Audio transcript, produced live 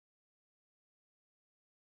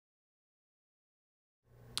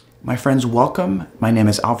My friends, welcome. My name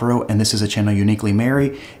is Alvaro and this is a channel Uniquely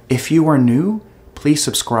Mary. If you are new, please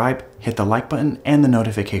subscribe, hit the like button and the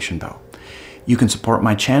notification bell. You can support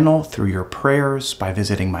my channel through your prayers by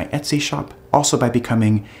visiting my Etsy shop, also by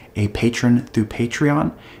becoming a patron through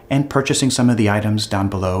Patreon and purchasing some of the items down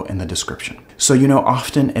below in the description. So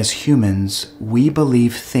often as humans, we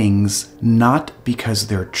believe things not because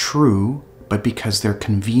they're true, but because they're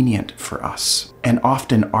convenient for us. And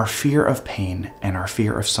often our fear of pain and our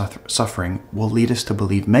fear of suffering will lead us to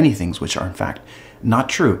believe many things which are in fact not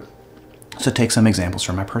true. So take some examples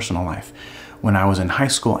from my personal life. When I was in high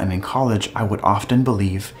school and in college, I would often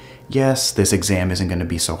believe, yes, this exam isn't going to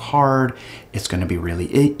be so hard. It's going to be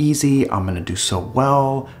really easy. I'm going to do so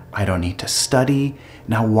well. I don't need to study.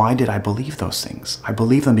 Now, why did I believe those things? I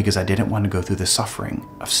believed them because I didn't want to go through the suffering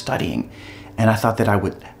of studying. And I thought that I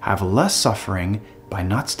would have less suffering by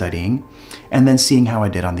not studying and then seeing how I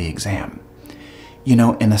did on the exam. In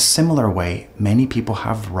a similar way, many people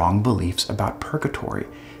have wrong beliefs about purgatory,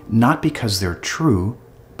 not because they're true,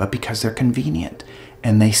 but because they're convenient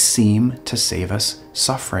and they seem to save us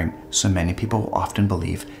suffering. So many people will often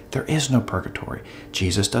believe there is no purgatory.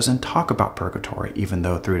 Jesus doesn't talk about purgatory, even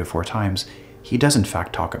though 3 to 4 times he does in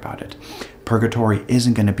fact talk about it. Purgatory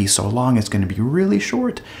isn't going to be so long, it's going to be really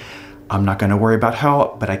short. I'm not going to worry about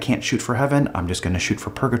hell, but I can't shoot for heaven. I'm just going to shoot for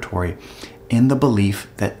purgatory in the belief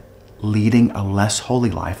that leading a less holy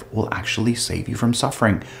life will actually save you from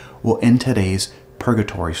suffering. Well, in today's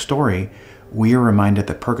purgatory story, we are reminded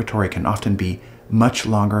that purgatory can often be much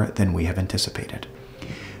longer than we have anticipated.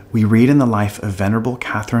 We read in the life of Venerable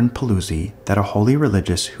Catherine Paluzzi that a holy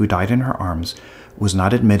religious who died in her arms was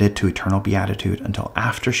not admitted to eternal beatitude until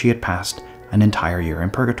after she had passed an entire year in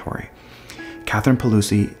purgatory. Catherine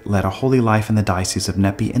Paluzzi led a holy life in the Diocese of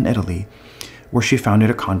Nepi in Italy, where she founded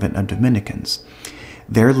a convent of Dominicans.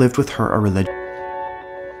 There lived with her a religious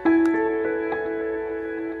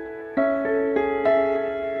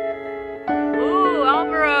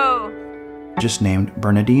named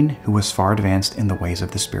Bernardine, who was far advanced in the ways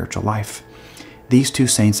of the spiritual life. These two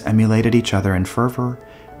saints emulated each other in fervor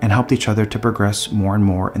and helped each other to progress more and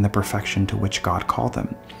more in the perfection to which God called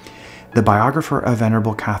them. The biographer of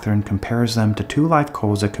Venerable Catherine compares them to 2 live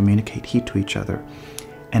coals that communicate heat to each other,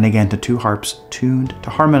 and again to 2 harps tuned to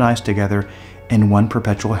harmonize together in one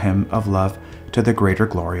perpetual hymn of love to the greater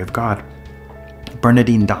glory of God.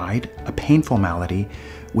 Bernardine died, a painful malady,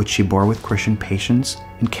 which she bore with Christian patience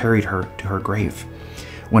and carried her to her grave.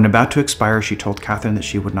 When about to expire, she told Catherine that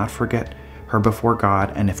she would not forget her before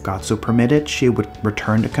God, and if God so permitted, she would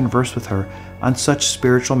return to converse with her on such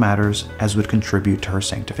spiritual matters as would contribute to her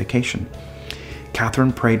sanctification.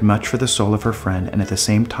 Catherine prayed much for the soul of her friend and at the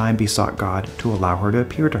same time besought God to allow her to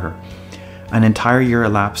appear to her. An entire year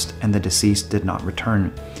elapsed and the deceased did not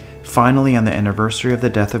return. Finally, on the anniversary of the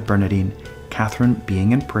death of Bernardine, Catherine,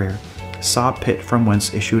 being in prayer, saw a pit from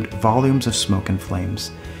whence issued volumes of smoke and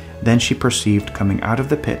flames. Then she perceived coming out of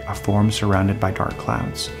the pit a form surrounded by dark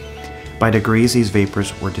clouds. By degrees these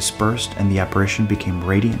vapors were dispersed and the apparition became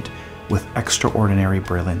radiant with extraordinary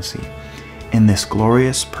brilliancy. In this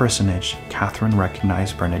glorious personage, Catherine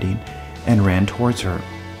recognized Bernardine and ran towards her.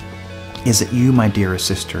 "Is it you, my dearest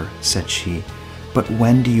sister?" said she. "But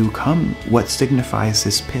when do you come? What signifies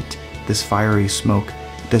this pit, this fiery smoke?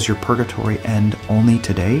 Does your purgatory end only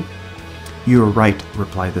today?" "You are right,"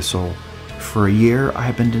 replied the soul. "For a year I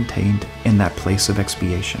have been detained in that place of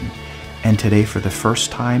expiation, and today for the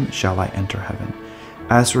first time shall I enter heaven.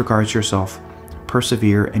 As regards yourself,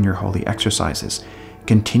 persevere in your holy exercises.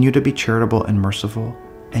 Continue to be charitable and merciful,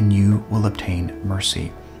 and you will obtain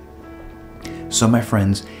mercy." So my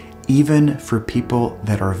friends, even for people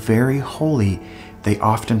that are very holy, they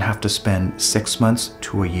often have to spend 6 months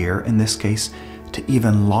to a year, in this case, to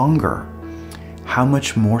even longer. How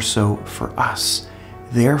much more so for us?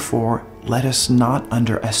 Therefore, let us not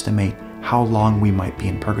underestimate how long we might be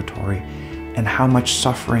in purgatory and how much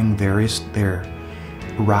suffering there is there.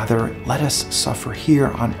 Rather, let us suffer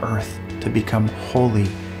here on earth to become holy,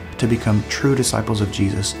 to become true disciples of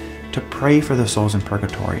Jesus, to pray for the souls in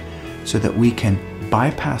purgatory so that we can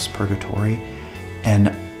bypass purgatory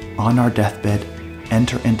and on our deathbed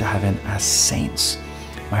enter into heaven as saints.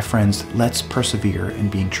 My friends, let's persevere in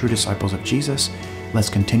being true disciples of Jesus. Let's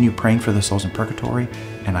continue praying for the souls in purgatory,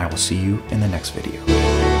 and I will see you in the next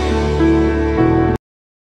video.